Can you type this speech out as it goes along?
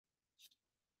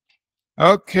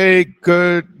Okay,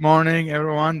 good morning,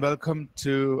 everyone. Welcome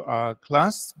to our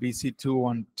class,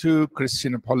 BC212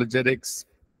 Christian Apologetics.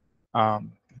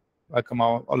 Welcome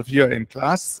all of you are in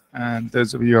class, and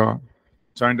those of you who are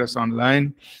joined us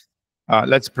online.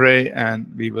 Let's pray and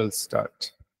we will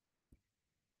start.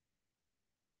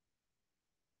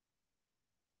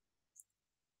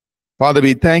 Father,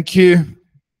 we thank you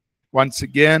once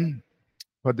again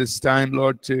for this time,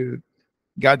 Lord, to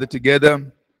gather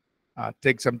together,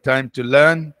 take some time to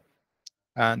learn.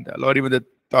 And Lord, even the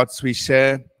thoughts we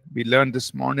share, we learned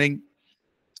this morning,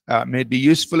 may be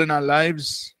useful in our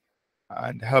lives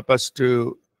and help us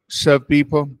to serve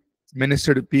people,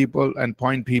 minister to people, and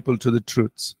point people to the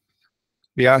truths.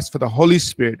 We ask for the Holy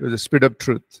Spirit, or the Spirit of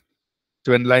truth,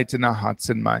 to enlighten our hearts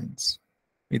and minds.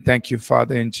 We thank you,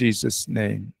 Father, in Jesus'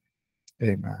 name.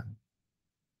 Amen.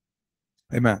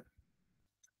 Amen.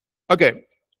 Okay.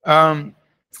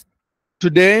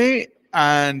 Today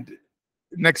and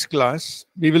next class,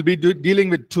 we will be dealing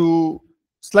with two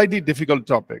slightly difficult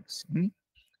topics.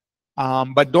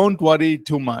 But don't worry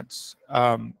too much.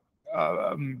 For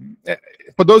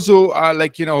those who are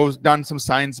who's done some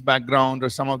science background or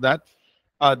some of that,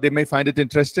 they may find it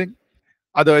interesting.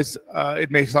 Otherwise,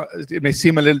 it may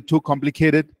seem a little too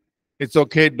complicated. It's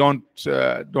okay. Don't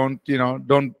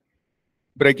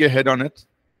break your head on it.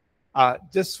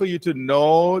 Just for you to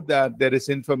know that there is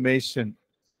information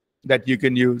that you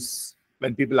can use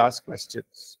when people ask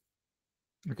questions.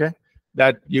 Okay,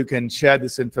 that you can share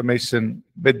this information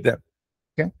with them.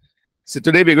 Okay, so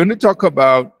today we're going to talk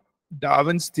about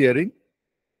Darwin's theory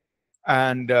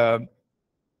and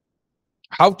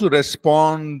how to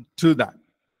respond to that.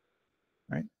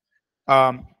 Right?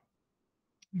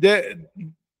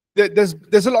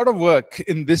 There's a lot of work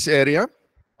in this area.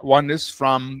 One is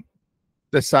from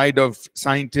the side of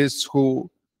scientists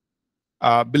who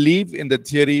believe in the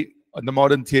theory, the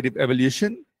modern theory of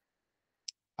evolution.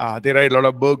 They write a lot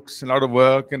of books, a lot of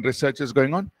work and research is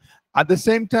going on. At the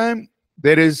same time,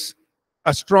 there is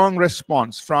a strong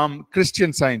response from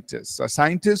Christian scientists,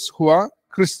 scientists who are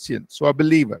Christians, who are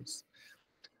believers,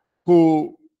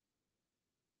 who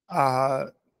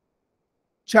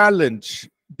challenge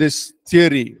this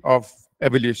theory of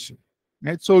evolution.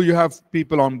 Right? So you have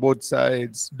people on both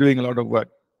sides doing a lot of work.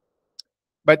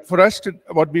 But for us,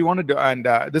 what we want to do, and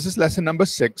this is lesson number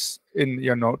 6 in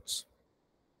your notes,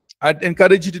 I'd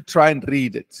encourage you to try and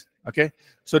read it. Okay,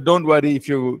 so don't worry if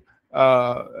you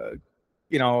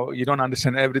you don't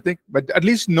understand everything, but at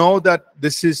least know that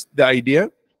this is the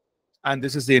idea and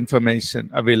this is the information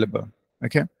available.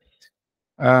 Okay.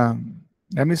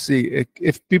 Let me see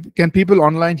if people can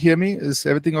online hear me. Is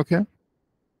everything okay?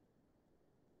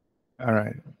 All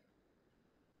right.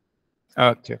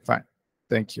 Okay, fine.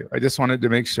 Thank you. I just wanted to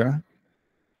make sure.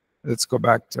 Let's go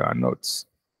back to our notes.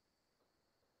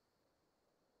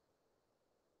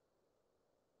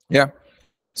 Yeah.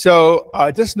 So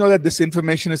just know that this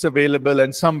information is available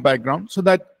and some background, so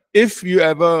that if you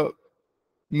ever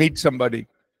meet somebody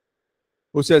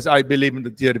who says, I believe in the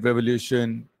theory of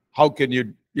evolution, how can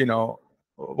you,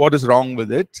 what is wrong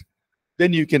with it?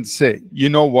 Then you can say, you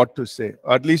know what to say.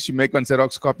 Or at least you make one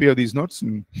Xerox copy of these notes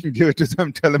and give it to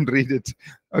them, tell them read it.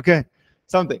 Okay,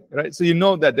 something, right? So you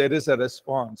know that there is a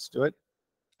response to it.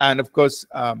 And of course,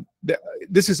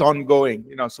 this is ongoing,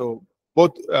 so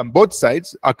both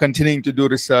sides are continuing to do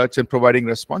research and providing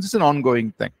response. It's an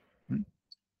ongoing thing.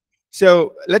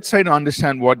 So let's try to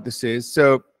understand what this is.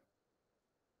 So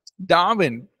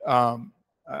Darwin, now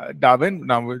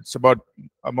it's about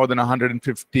more than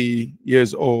 150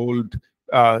 years old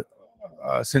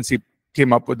since he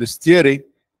came up with this theory.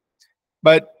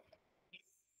 But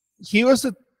he was,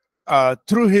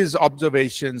 through his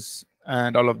observations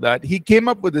and all of that, he came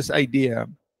up with this idea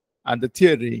and the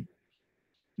theory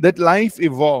that life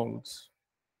evolves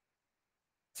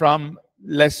from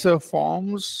lesser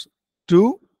forms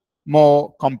to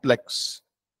more complex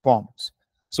forms.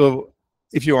 So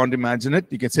if you want to imagine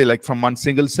it, you can say like from one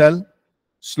single cell,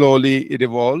 slowly it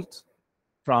evolved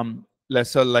from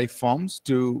lesser life forms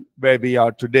to where we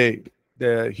are today,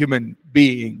 the human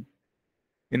being.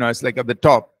 It's like at the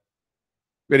top,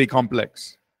 very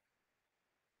complex.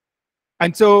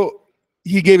 And so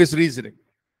he gave his reasoning.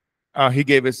 He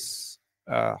gave his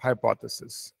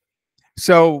hypothesis.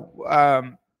 So,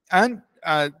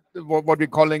 what we're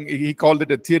calling, he called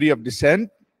it a theory of descent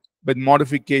with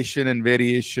modification and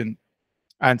variation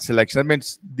and selection. That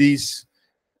means these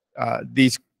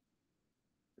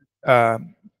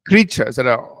creatures that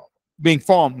are being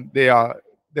formed,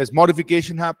 there's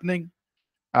modification happening,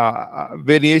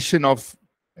 variation of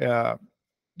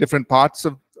different parts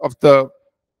of the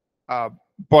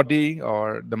body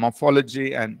or the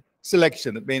morphology, and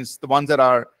selection. That means the ones that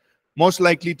are most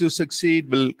likely to succeed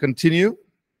will continue.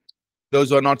 Those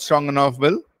who are not strong enough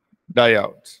will die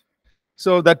out.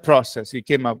 So that process he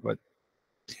came up with.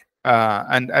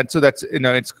 And so that's,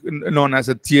 it's known as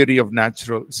a theory of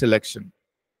natural selection.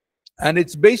 And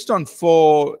it's based on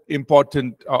four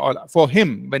important, for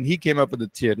him, when he came up with the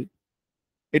theory,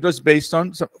 it was based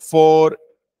on four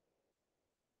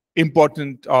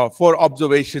important, four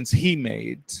observations he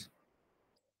made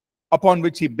upon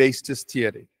which he based his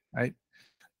theory, right?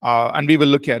 And we will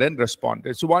look at it and respond.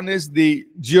 So one is the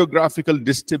geographical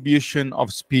distribution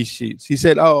of species. He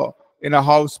said,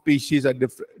 how species are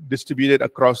distributed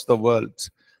across the world.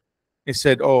 He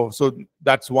said, so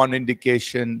that's one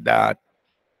indication that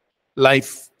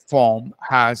life form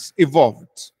has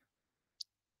evolved.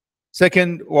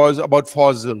 Second was about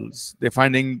fossils. They're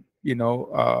finding,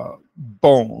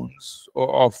 bones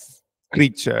of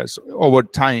creatures over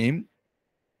time,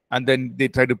 and then they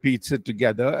try to piece it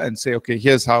together and say, okay,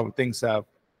 here's how things have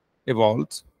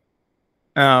evolved.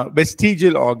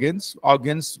 Vestigial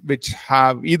organs which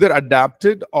have either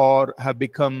adapted or have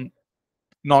become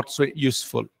not so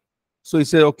useful. So he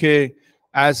said, okay,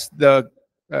 as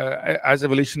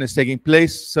evolution is taking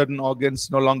place, certain organs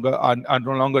are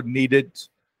no longer needed,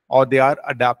 or they are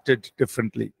adapted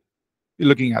differently. You're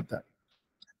looking at that.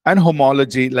 And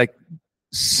homology, like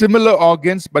similar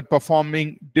organs but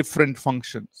performing different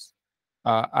functions,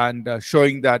 and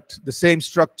showing that the same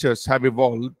structures have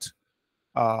evolved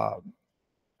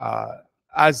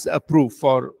as a proof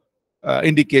or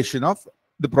indication of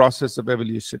the process of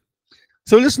evolution.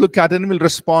 So we'll just look at it and we'll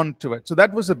respond to it. So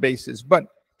that was the basis. But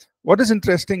what is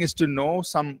interesting is to know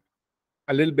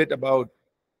a little bit about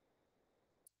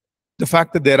the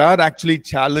fact that there are actually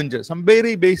challenges, some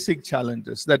very basic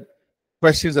challenges,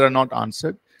 questions that are not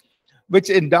answered, which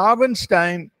in Darwin's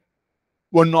time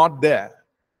were not there.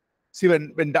 See,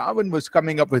 when Darwin was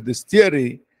coming up with this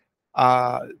theory,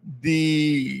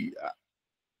 the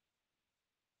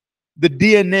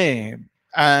DNA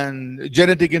and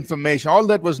genetic information, all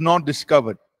that was not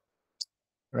discovered,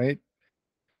 right?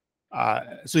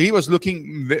 So he was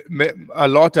looking a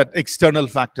lot at external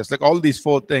factors, like all these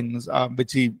four things,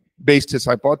 which he based his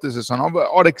hypothesis on,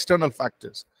 or external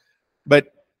factors.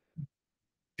 But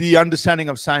the understanding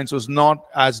of science was not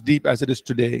as deep as it is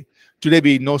today. Today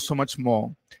we know so much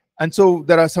more. And so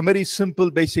there are some very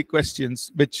simple, basic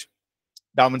questions which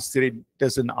Darwin's theory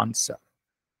doesn't answer.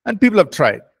 And people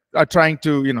are trying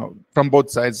to, from both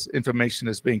sides, information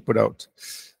is being put out.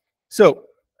 So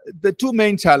the two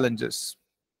main challenges.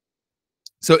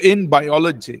 So in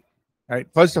biology, right,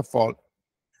 first of all,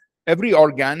 every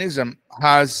organism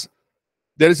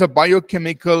there is a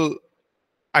biochemical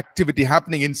activity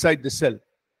happening inside the cell.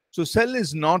 So cell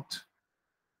is not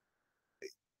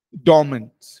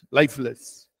dormant,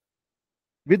 lifeless.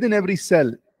 Within every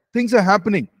cell, things are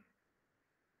happening.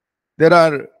 There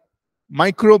are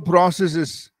micro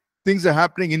processes, things are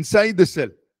happening inside the cell.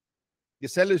 The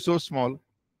cell is so small,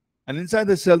 and inside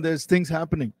the cell, there's things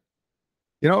happening.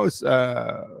 It's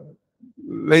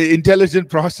intelligent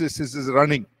processes is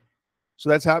running. So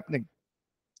that's happening.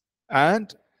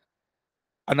 And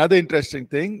another interesting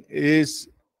thing is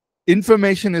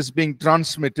information is being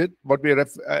transmitted.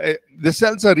 The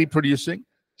cells are reproducing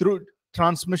through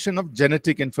transmission of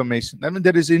genetic information. I mean,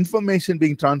 there is information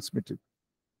being transmitted,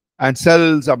 and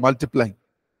cells are multiplying.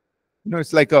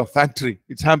 It's like a factory.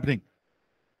 It's happening.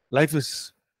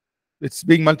 It's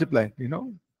being multiplied,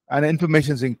 and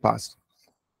information is being passed.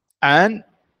 And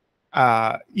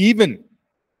even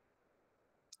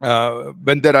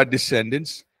when there are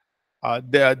descendants,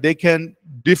 they can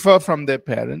differ from their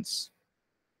parents,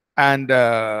 and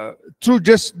through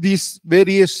just these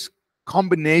various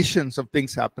combinations of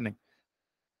things happening,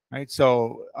 right?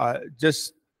 So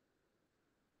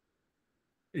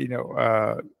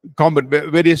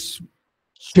various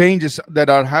changes that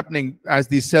are happening as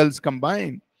these cells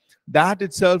combine, that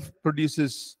itself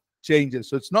produces changes.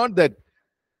 So it's not that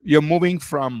you're moving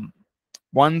from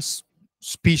one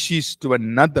species to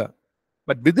another,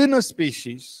 but within a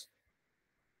species,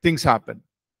 things happen,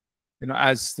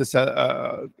 as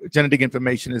the genetic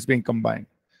information is being combined.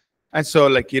 And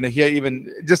so, here,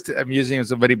 even just I'm using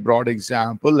as a very broad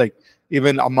example, like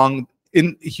even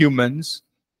in humans,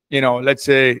 let's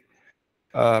say,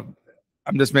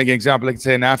 I'm just making an example, like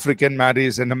say an African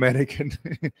marries an American,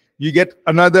 you get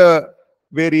another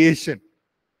variation,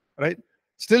 right?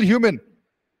 Still human.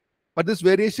 But this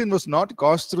variation was not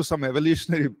caused through some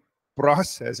evolutionary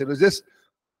process. It was just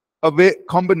a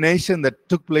combination that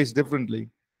took place differently.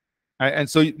 And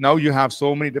so now you have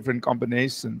so many different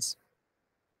combinations.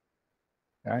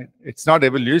 Right? It's not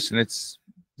evolution. It's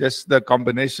just the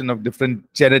combination of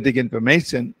different genetic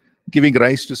information giving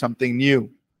rise to something new,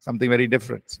 something very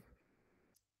different.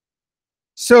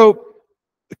 So,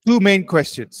 two main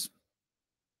questions.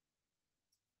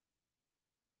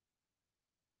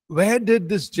 Where did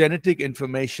this genetic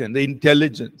information, the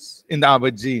intelligence in our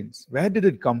genes, where did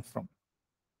it come from?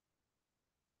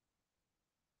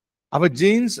 Our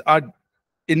genes are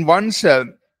in one cell,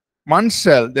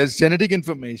 there's genetic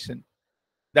information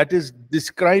that is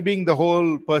describing the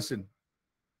whole person,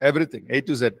 everything, A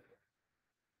to Z.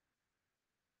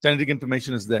 Genetic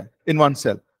information is there in one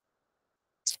cell.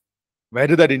 Where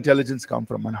did that intelligence come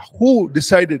from? And who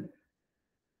decided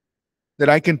that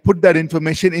I can put that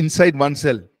information inside one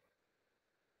cell?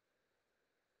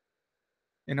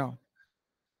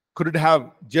 Could it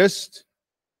have just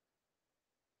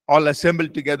all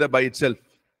assembled together by itself?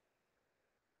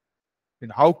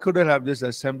 How could it have just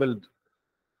assembled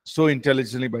so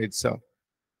intelligently by itself?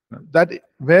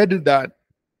 Where did that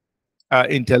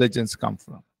intelligence come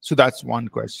from? So that's one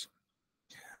question.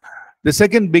 The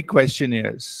second big question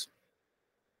is,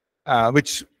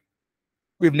 which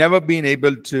we've never been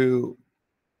able to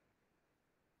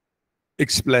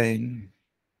explain,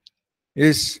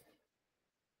 is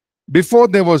before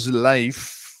there was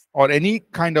life or any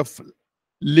kind of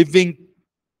living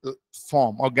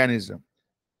form, organism,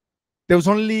 there was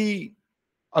only,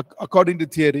 according to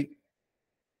theory,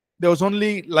 there was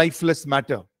only lifeless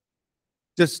matter,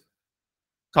 just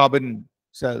carbon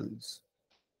cells,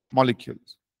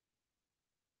 molecules.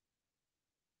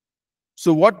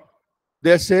 So what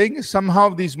they're saying is somehow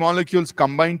these molecules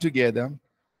combined together,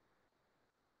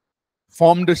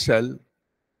 formed a cell,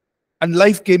 and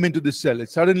life came into the cell. It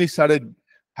suddenly started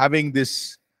having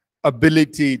this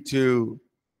ability to,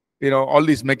 all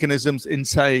these mechanisms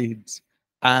inside,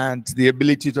 and the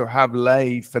ability to have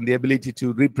life and the ability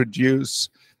to reproduce,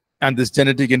 and this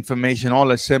genetic information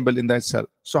all assembled in that cell.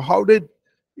 So how did,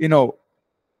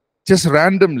 just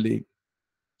randomly,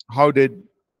 how did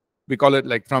we call it,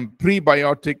 like from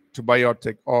prebiotic to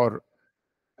biotic, or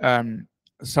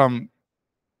some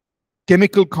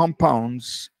chemical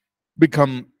compounds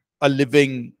become a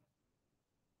living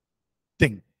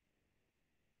thing?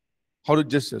 How did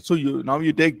just, so now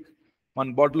you take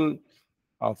one bottle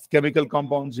of chemical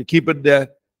compounds, you keep it there,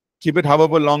 keep it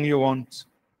however long you want,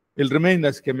 it'll remain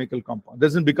as chemical compound. It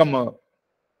doesn't become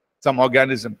some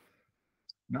organism.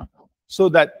 No. So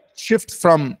that shift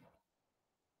from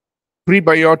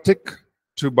prebiotic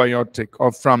to biotic,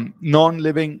 or from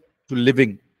non-living to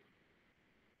living,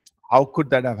 how could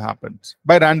that have happened?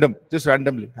 By just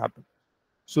randomly happened.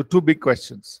 So two big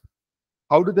questions.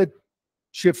 How did that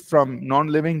shift from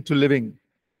non-living to living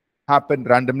happen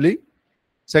randomly?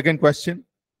 Second question,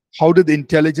 how did the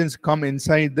intelligence come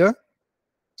inside the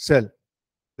cell?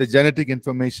 The genetic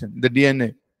information, the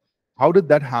DNA. How did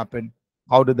that happen?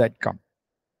 How did that come?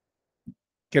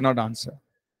 Cannot answer.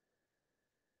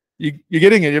 You're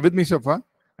getting it? You're with me so far,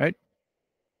 right?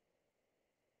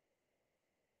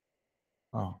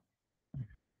 Oh.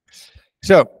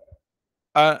 So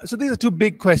these are two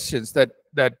big questions that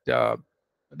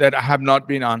have not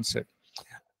been answered.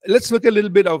 Let's look a little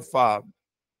bit of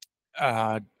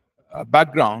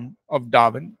background of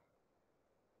Darwin.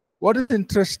 What is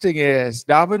interesting is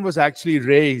Darwin was actually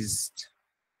raised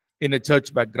in a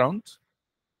church background,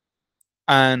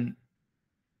 and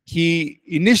he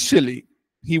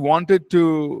wanted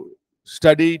to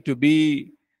study to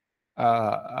be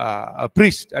a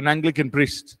priest, an Anglican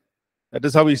priest. That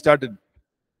is how he started.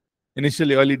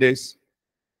 Initially, early days,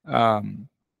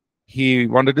 he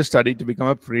wanted to study to become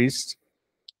a priest,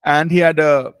 and he had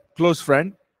a close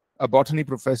friend, a botany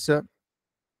professor,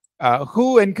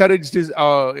 who encouraged his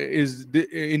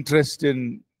interest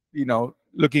in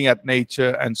looking at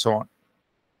nature and so on.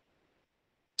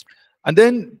 And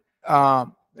then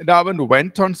Darwin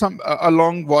went on a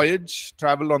long voyage,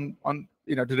 traveled on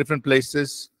to different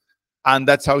places, and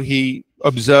that's how he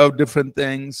observed different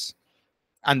things.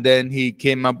 And then he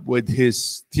came up with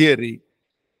his theory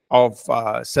of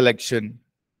selection.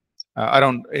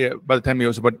 Around by the time he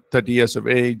was about 30 years of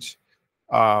age,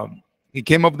 he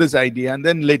came up with this idea, and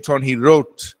then later on he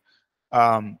wrote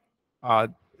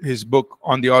his book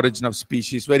on the origin of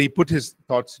species, where he put his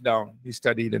thoughts down. He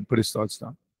studied and put his thoughts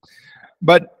down.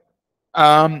 But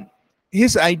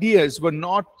his ideas were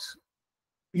not,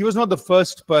 he was not the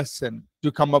first person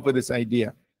to come up with this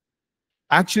idea.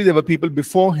 Actually, there were people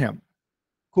before him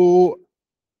who,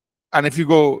 and if you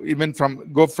go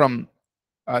from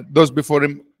those before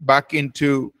him back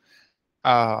into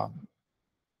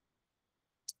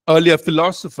earlier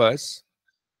philosophers,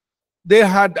 they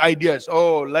had ideas.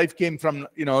 Oh, life came from,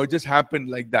 it just happened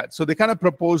like that. So they kind of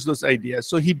proposed those ideas.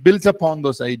 So he built upon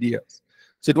those ideas.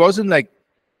 So it wasn't like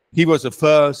he was the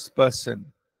first person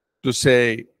to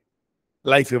say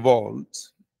life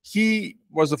evolves. He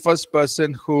was the first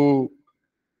person who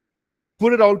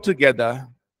put it all together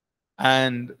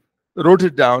and wrote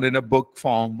it down in a book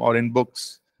form or in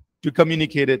books to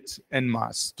communicate it en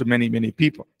masse to many, many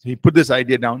people. He put this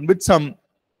idea down with some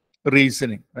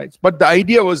reasoning, right? But the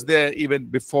idea was there even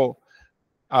before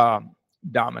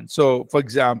Darwin. So, for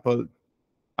example,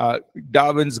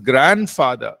 Darwin's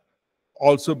grandfather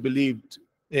also believed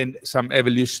in some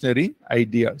evolutionary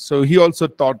idea. So he also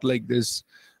thought like this,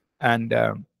 and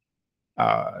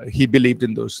he believed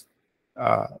in those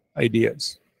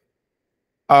ideas.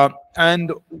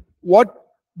 And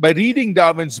by reading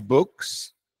Darwin's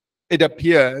books, it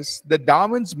appears that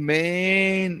Darwin's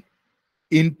main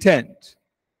intent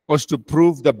was to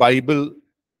prove the Bible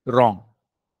wrong.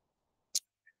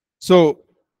 So,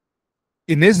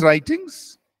 in his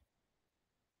writings,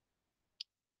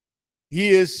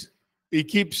 he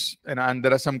keeps, and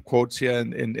there are some quotes here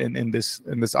in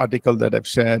this article that I've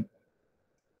shared.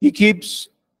 He keeps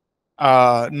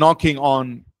knocking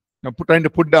on, trying to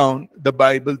put down the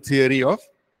Bible theory of,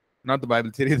 not the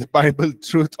Bible theory, the Bible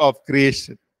truth of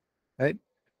creation, right?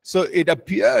 So it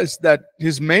appears that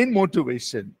his main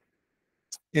motivation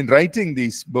in writing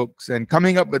these books and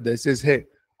coming up with this is, hey,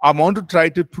 I want to try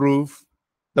to prove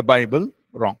the Bible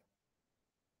wrong.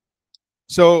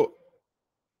 So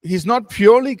he's not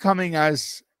purely coming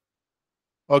as,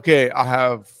 okay, I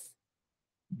have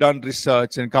done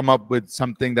research and come up with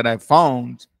something that I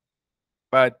found,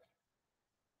 but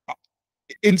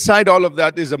inside all of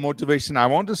that is a motivation. I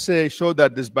want to show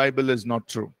that this Bible is not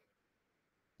true.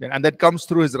 And that comes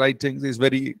through his writings. He's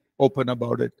very open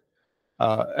about it.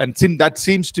 And that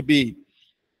seems to be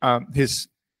his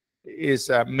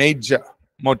major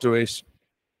motivation.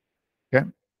 Okay.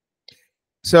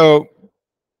 So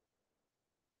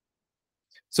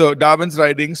Darwin's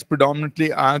writings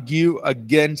predominantly argue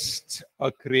against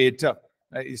a creator.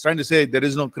 He's trying to say there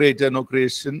is no creator, no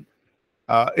creation.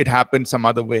 It happened some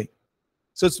other way.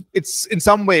 So it's in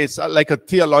some ways like a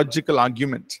theological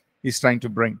argument he's trying to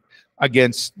bring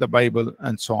against the Bible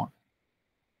and so on.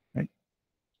 Right?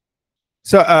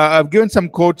 So I've given some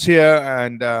quotes here,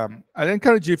 and I'll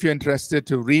encourage you, if you're interested,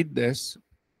 to read this.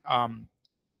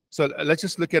 So let's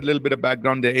just look at a little bit of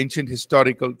background, the ancient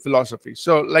historical philosophy.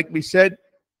 So like we said,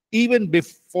 even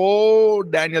before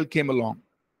Daniel came along,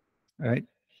 right?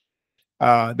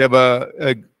 There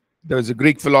was a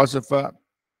Greek philosopher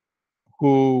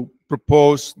who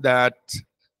proposed that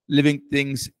living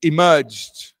things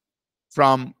emerged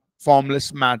from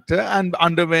formless matter and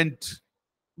underwent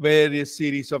various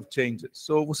series of changes.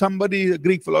 So a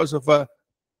Greek philosopher,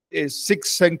 is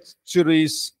 6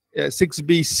 centuries, 6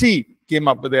 BC, came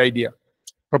up with the idea,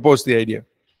 proposed the idea.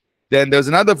 Then there was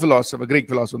another philosopher, a Greek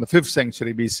philosopher, in the 5th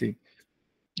century BC.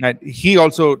 And he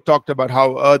also talked about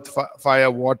how earth,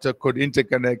 fire, water could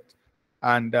interconnect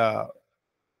and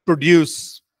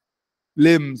produce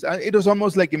limbs. And it was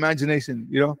almost like imagination,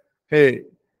 hey,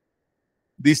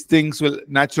 these things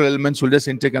natural elements will just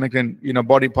interconnect, and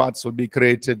body parts will be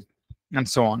created and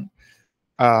so on.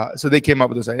 So they came up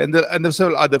with this idea. And there were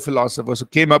several other philosophers who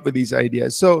came up with these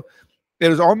ideas. So it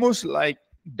was almost like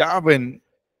Darwin,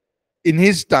 in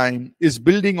his time, is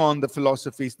building on the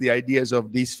philosophies, the ideas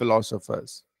of these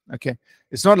philosophers. Okay,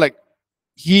 it's not like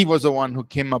he was the one who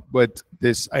came up with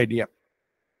this idea.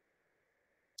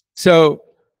 So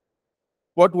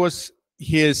what was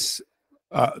his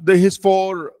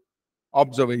 4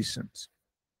 observations,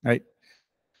 right?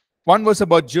 One was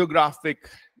about geographic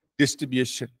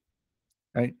distribution,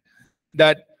 right?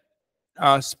 That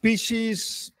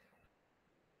species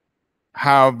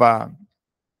have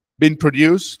been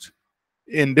produced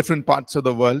in different parts of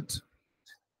the world,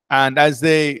 and as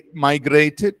they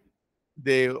migrated,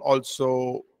 they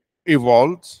also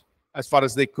evolved as far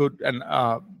as they could, and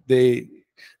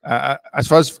as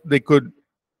far as they could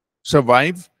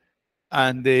survive,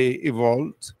 and they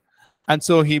evolved. And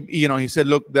so he said,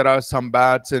 look, there are some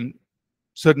bats in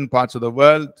certain parts of the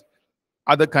world,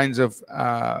 other kinds of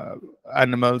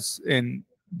animals in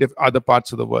other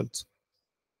parts of the world.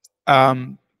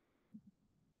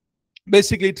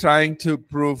 Basically trying to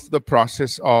prove the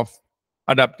process of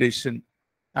adaptation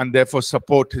and therefore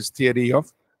support his theory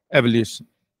of evolution.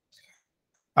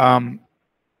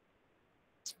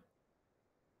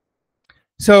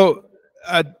 So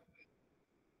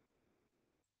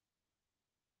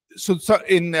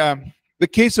in the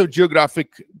case of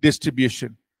geographic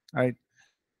distribution, right,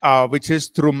 which is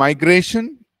through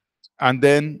migration, and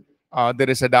then there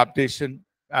is adaptation,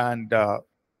 and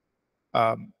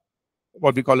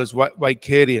what we call as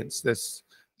vicariance. There's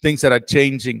things that are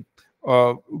changing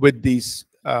with these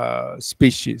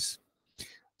species.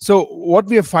 So what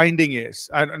we are finding is,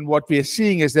 and what we are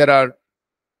seeing is, there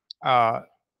are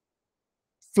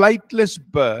flightless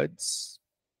birds,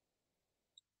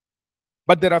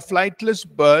 but there are flightless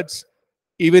birds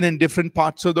even in different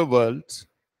parts of the world,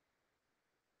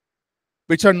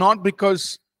 which are not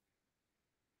because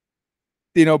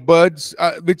birds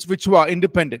which are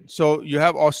independent. So you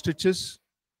have ostriches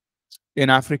in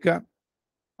Africa,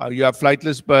 you have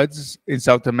flightless birds in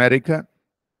South America,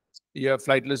 you have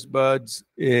flightless birds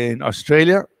in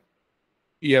Australia,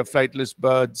 you have flightless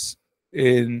birds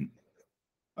in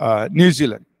New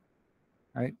Zealand,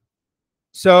 right?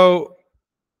 So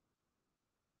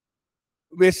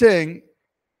we're saying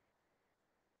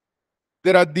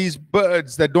there are these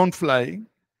birds that don't fly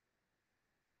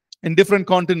in different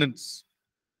continents.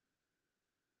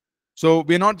 So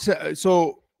we're not,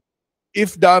 so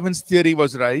if Darwin's theory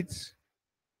was right,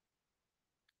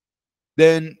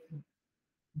 then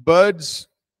birds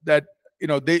that,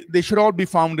 they should all be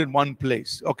found in one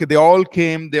place. Okay, they all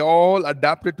came, they all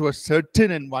adapted to a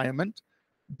certain environment,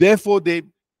 therefore they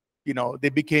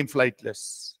became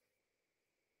flightless.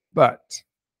 But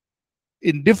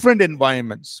in different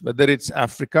environments, whether it's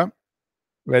Africa,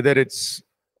 whether it's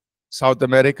South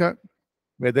America,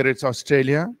 whether it's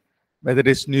Australia, whether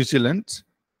it's New Zealand,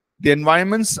 the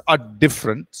environments are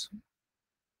different,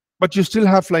 but you still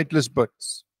have flightless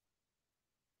birds.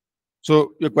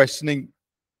 So you're questioning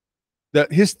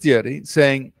his theory,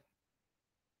 saying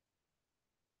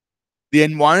the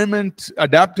environment,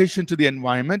 adaptation to the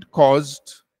environment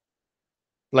caused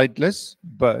flightless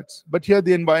birds, but here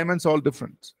the environment's all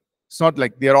different. It's not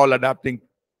like they're all adapting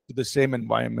to the same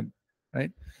environment,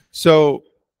 right? So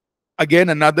again,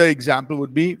 another example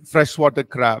would be freshwater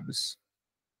crabs.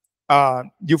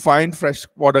 You find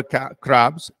freshwater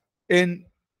crabs in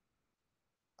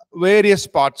various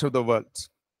parts of the world,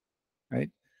 right?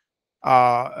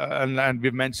 And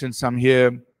we've mentioned some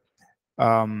here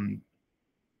in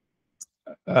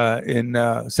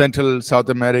Central South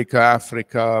America,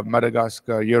 Africa,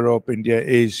 Madagascar, Europe, India,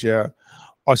 Asia,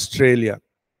 Australia,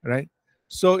 right?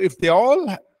 So if they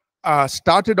all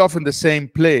started off in the same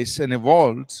place and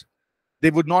evolved, they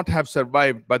would not have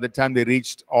survived by the time they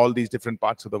reached all these different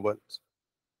parts of the world.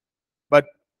 But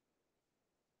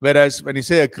whereas when you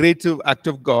say a creative act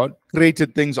of God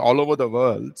created things all over the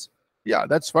world, yeah,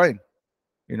 that's fine.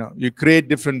 You create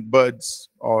different birds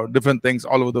or different things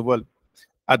all over the world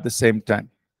at the same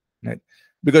time, right?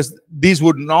 Because these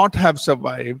would not have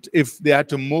survived if they had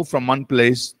to move from one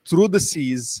place through the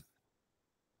seas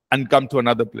and come to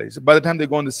another place. By the time they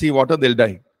go in the sea water, they'll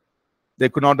die. They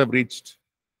could not have reached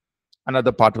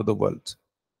another part of the world.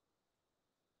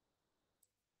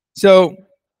 So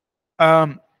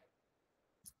so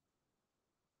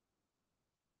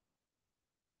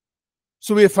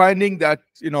we're finding that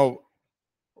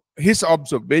his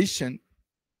observation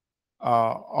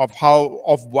of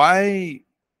why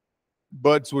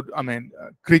birds would,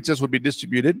 creatures would be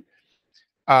distributed,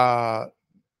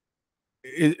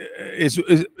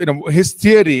 his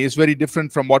theory is very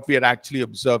different from what we are actually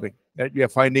observing. Right? We are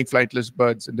finding flightless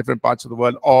birds in different parts of the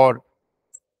world, or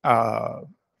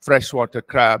freshwater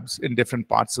crabs in different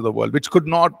parts of the world, which could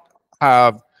not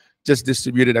have just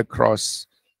distributed across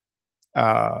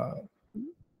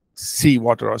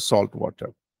seawater or salt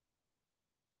water.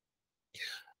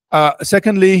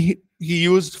 Secondly, he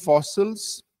used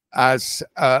fossils as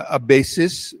a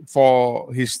basis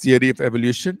for his theory of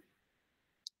evolution.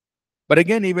 But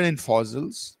again, even in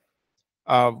fossils,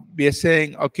 we are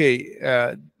saying, okay,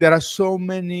 there are so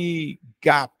many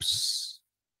gaps,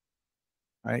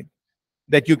 right,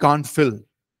 that you can't fill.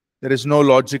 There is no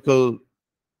logical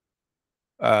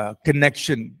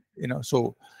connection,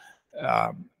 So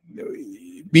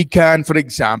we can, for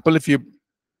example, if you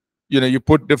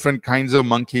put different kinds of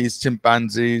monkeys,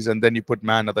 chimpanzees, and then you put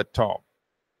man at the top,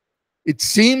 it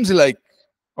seems like,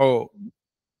 oh,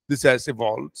 this has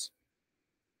evolved.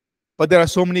 But there are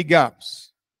so many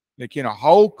gaps. Like,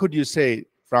 how could you say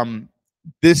from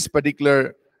this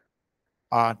particular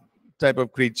type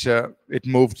of creature, it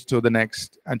moved to the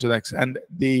next and to the next? And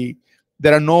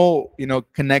there are no,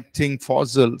 connecting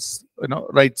fossils,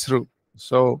 right through.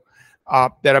 So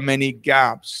there are many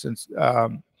gaps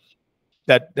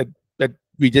that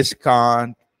we just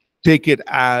can't take it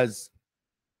as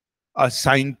a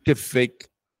scientific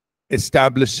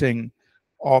establishing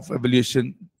of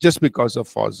evolution just because of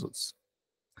fossils.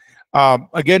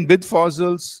 Again, with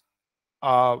fossils,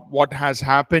 what has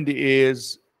happened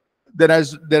is there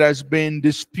has been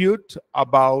dispute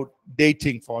about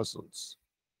dating fossils.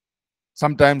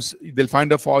 Sometimes they'll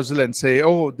find a fossil and say,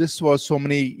 oh, this was so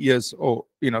many years old,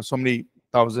 so many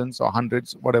thousands or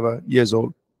hundreds, whatever, years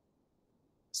old.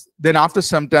 Then after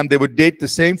some time, they would date the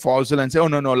same fossil and say, oh,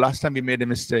 no, last time we made a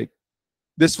mistake.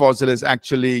 This fossil is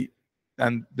actually,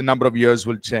 and the number of years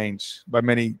will change by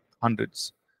many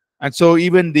hundreds. And so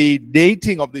even the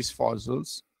dating of these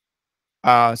fossils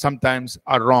sometimes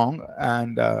are wrong,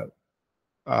 and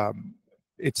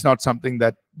it's not something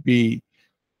that we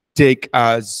take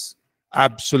as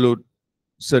absolute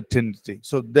certainty.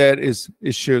 So there is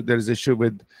issue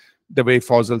with the way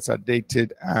fossils are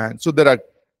dated, and so there are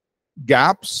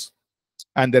gaps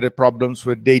and there are problems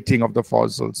with dating of the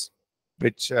fossils,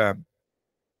 which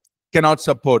cannot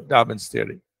support Darwin's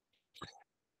theory.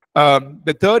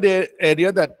 The third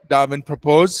area that Darwin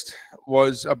proposed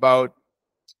was about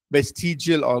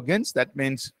vestigial organs. That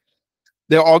means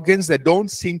they're organs that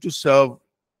don't seem to serve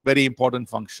very important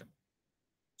function.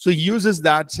 So he uses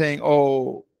that, saying,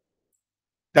 oh,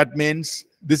 that means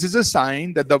this is a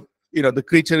sign that the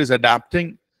creature is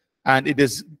adapting and it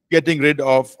is getting rid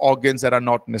of organs that are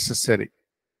not necessary.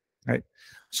 Right?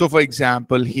 So, for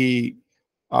example, he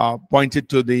pointed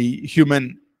to the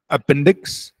human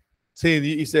appendix.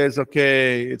 He says,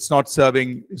 okay, it's not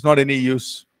serving, it's not any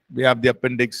use. We have the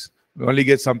appendix, we only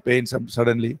get some pain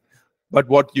suddenly. But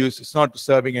what use? It's not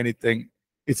serving anything.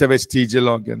 It's a vestigial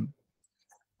organ.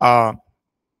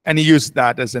 And he used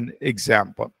that as an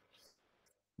example.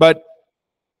 But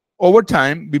over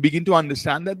time, we begin to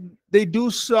understand that they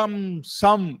do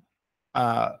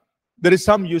there is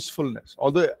some usefulness,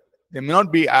 although they may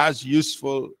not be as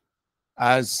useful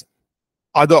as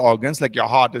other organs, like your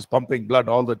heart is pumping blood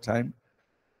all the time.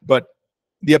 But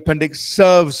the appendix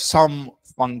serves some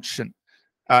function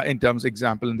in terms,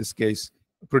 example, in this case,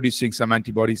 producing some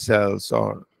antibody cells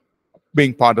or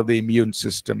being part of the immune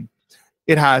system.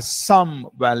 It has some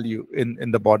value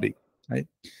in the body, right?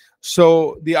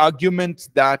 So the argument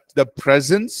that the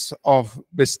presence of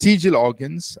vestigial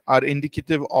organs are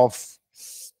indicative of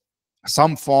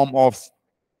some form of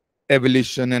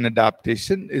evolution and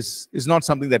adaptation is not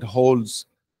something that holds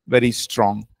very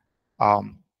strong.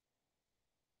 And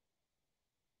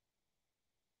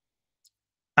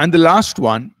the last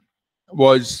one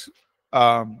was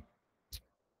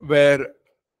where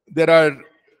there are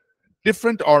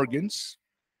different organs.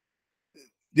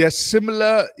 They are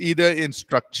similar either in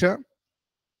structure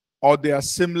or they are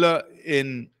similar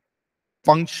in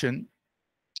function.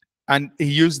 And he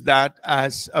used that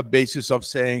as a basis of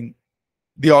saying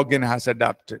the organ has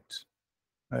adapted.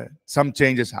 Some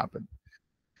changes happen.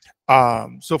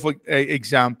 So, for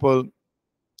example,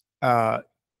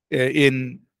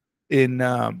 in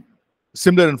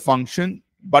similar in function,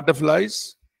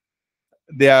 butterflies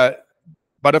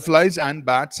and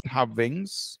bats have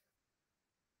wings.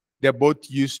 They're both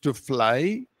used to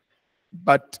fly,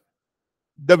 but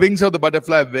the wings of the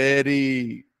butterfly are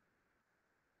very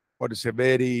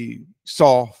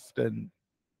soft,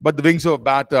 but the wings of a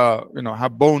bat are,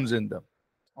 have bones in them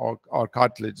or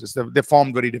cartilages. They're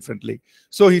formed very differently.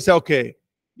 So he said, okay,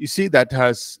 you see, that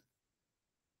has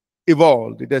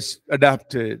evolved, it has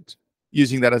adapted,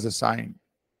 using that as a sign.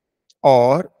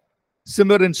 Or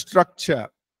similar in structure,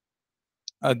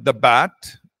 the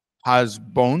bat has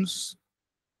bones.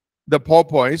 The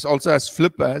porpoise also has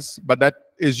flippers, but that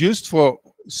is used for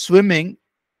swimming,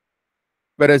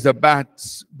 whereas the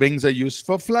bat's wings are used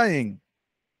for flying.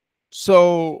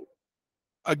 So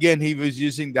again, he was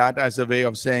using that as a way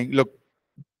of saying, look,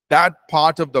 that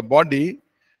part of the body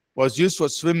was used for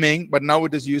swimming, but now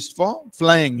it is used for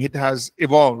flying. It has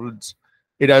evolved.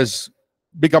 It has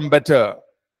become better,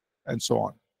 and so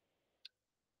on.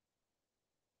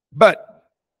 But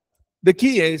the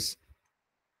key is,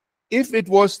 if it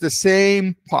was the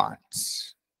same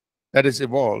parts that is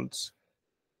evolved,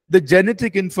 the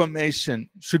genetic information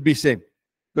should be same.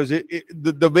 Because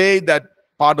the way that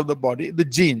part of the body, the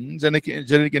genes,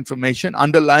 genetic information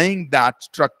underlying that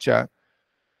structure,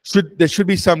 there should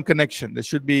be some connection. There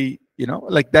should be,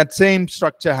 like that same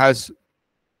structure has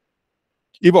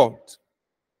evolved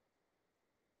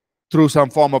through some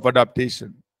form of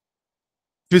adaptation.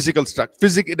 Physical structure.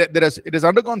 It has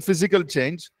undergone physical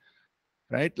change,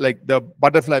 right? Like the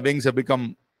butterfly wings have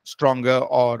become stronger,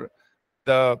 or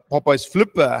the porpoise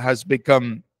flipper has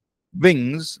become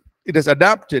wings. It has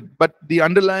adapted, but the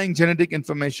underlying genetic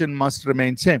information must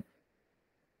remain same.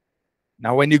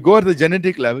 Now, when you go at the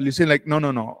genetic level, you say like,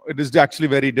 no, it is actually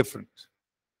very different.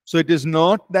 So it is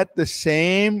not that the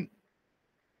same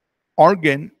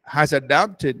organ has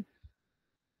adapted.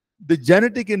 The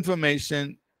genetic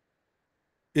information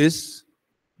is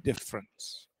different.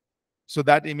 So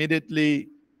that immediately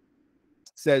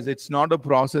says it's not a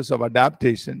process of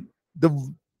adaptation. the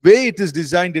way it is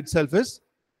designed itself is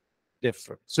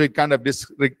different. So it kind of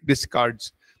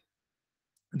discards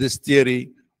this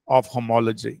theory of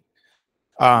homology.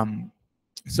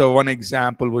 So one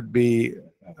example would be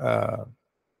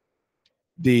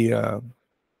the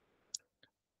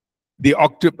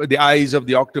eyes of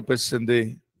the octopus and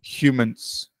the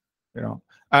humans,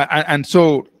 and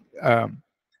so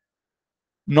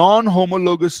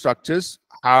non-homologous structures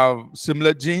have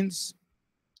similar genes,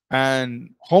 and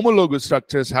homologous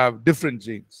structures have different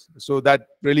genes. So that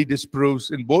really disproves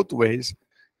in both ways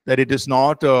that it is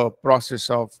not a process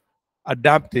of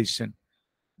adaptation,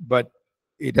 but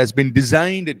it has been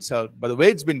designed itself. By the way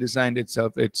it's been designed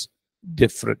itself, it's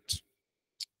different.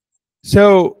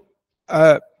 So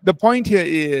the point here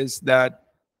is that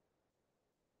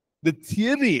the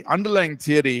theory, underlying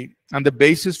theory, and the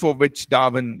basis for which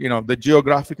Darwin, the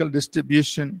geographical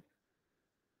distribution,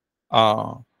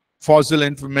 fossil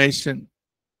information,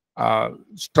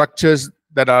 structures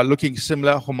that are looking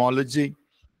similar, homology,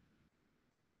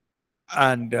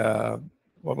 and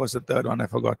what was the third one? I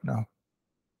forgot now.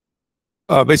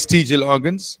 Vestigial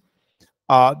organs.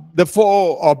 The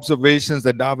four observations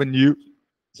that Darwin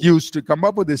used to come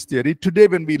up with this theory. Today,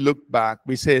 when we look back,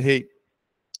 we say, hey,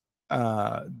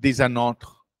 these are not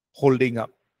holding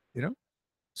up,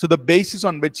 So the basis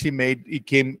on which he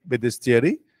came with this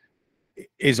theory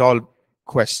is all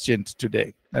questioned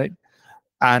today, right?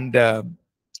 And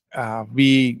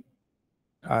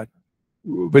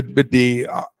with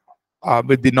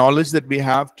the knowledge that we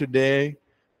have today,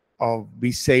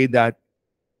 we say that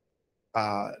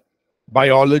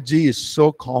biology is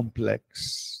so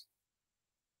complex.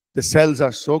 The cells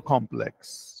are so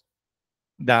complex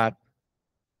that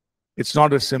it's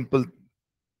not a simple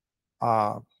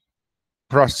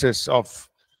process of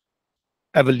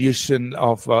evolution,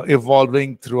 of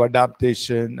evolving through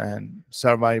adaptation and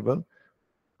survival.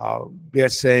 We are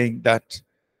saying that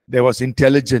there was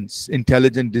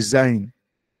intelligent design,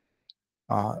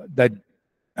 that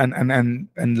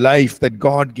and life that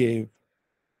God gave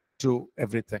to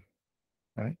everything.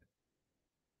 Right?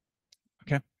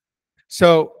 Okay.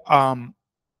 So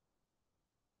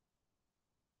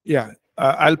yeah,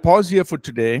 I'll pause here for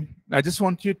today. I just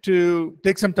want you to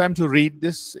take some time to read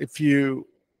this if you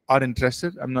are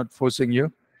interested. I'm not forcing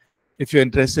you. If you're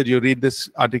interested, you read this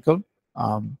article,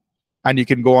 and you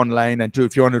can go online and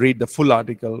if you want to read the full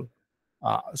article.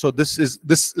 So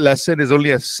this lesson is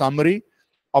only a summary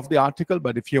of the article,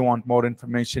 but if you want more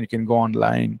information, you can go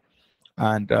online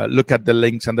and look at the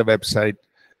links on the website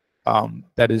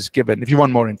that is given if you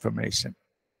want more information.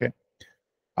 Okay,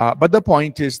 but the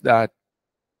point is that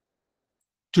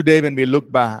today, when we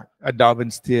look back at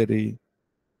Darwin's theory,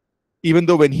 even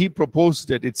though when he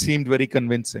proposed it, it seemed very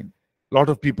convincing. A lot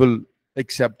of people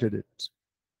accepted it.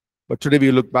 But today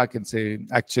we look back and say,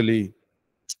 actually,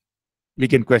 we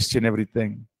can question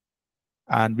everything.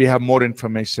 And we have more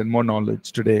information, more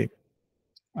knowledge today.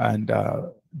 And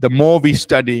the more we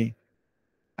study,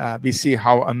 we see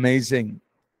how amazing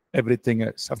everything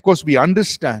is. Of course, we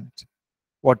understand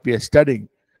what we are studying.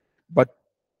 But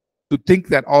to think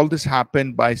that all this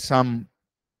happened by some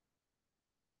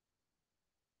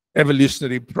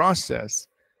evolutionary process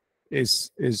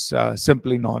is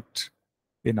simply not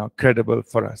credible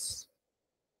for us.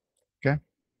 Okay.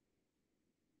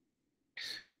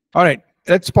 All right,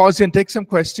 let's pause and take some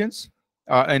questions.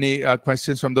 Any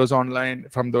questions from those online,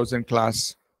 from those in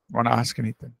class? Want to ask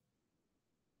anything?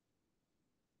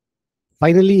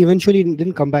 Finally, eventually he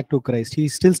didn't come back to Christ.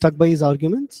 He's still stuck by his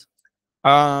arguments?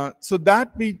 So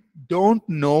that we don't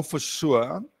know for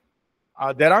sure.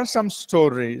 There are some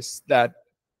stories that,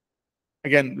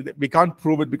 again, we can't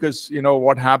prove it because,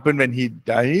 what happened when he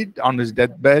died on his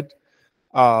deathbed,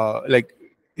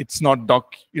 it's not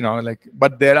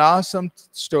but there are some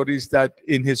stories that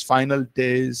in his final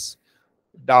days,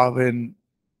 Darwin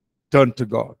turned to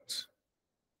God.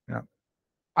 Yeah,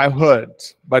 I've heard,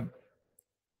 but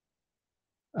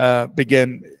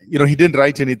again, he didn't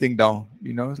write anything down,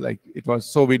 it was,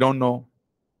 so we don't know.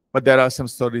 But there are some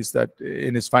stories that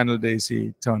in his final days,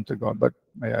 he turned to God, but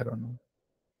I don't know.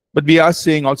 But we are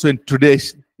seeing also in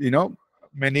today's,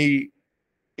 many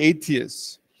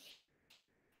atheists,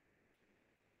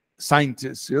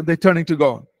 scientists, they're turning to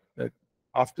God. That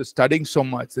after studying so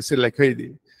much, they say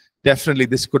hey, definitely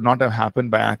this could not have happened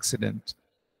by accident.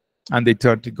 And they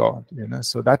turn to God,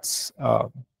 so that's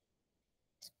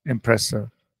impressive.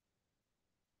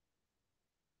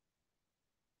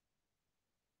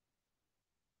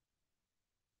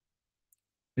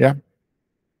 Yeah.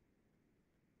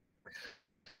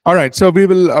 All right, so we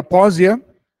will pause here.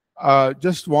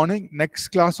 just warning, next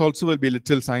class also will be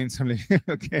little science only.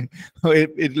 Okay,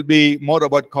 it will be more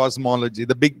about cosmology,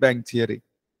 the Big Bang theory.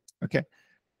 Okay,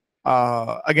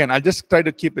 again, I'll just try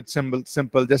to keep it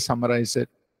simple, just summarize it.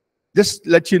 Just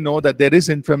let you know that there is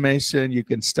information, you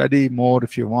can study more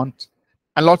if you want.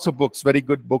 And lots of books, very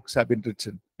good books have been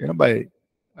written, by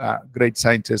great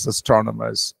scientists,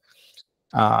 astronomers,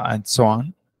 and so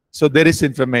on. So there is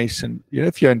information,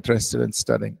 if you're interested in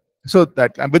studying. So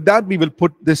that, and with that, we will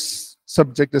put this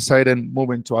subject aside and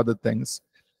move into other things.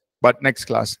 But next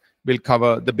class, we'll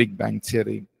cover the Big Bang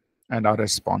theory and our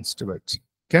response to it.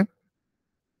 Okay?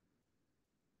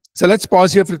 So let's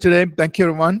pause here for today. Thank you,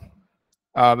 everyone.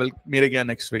 We'll meet again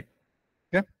next week.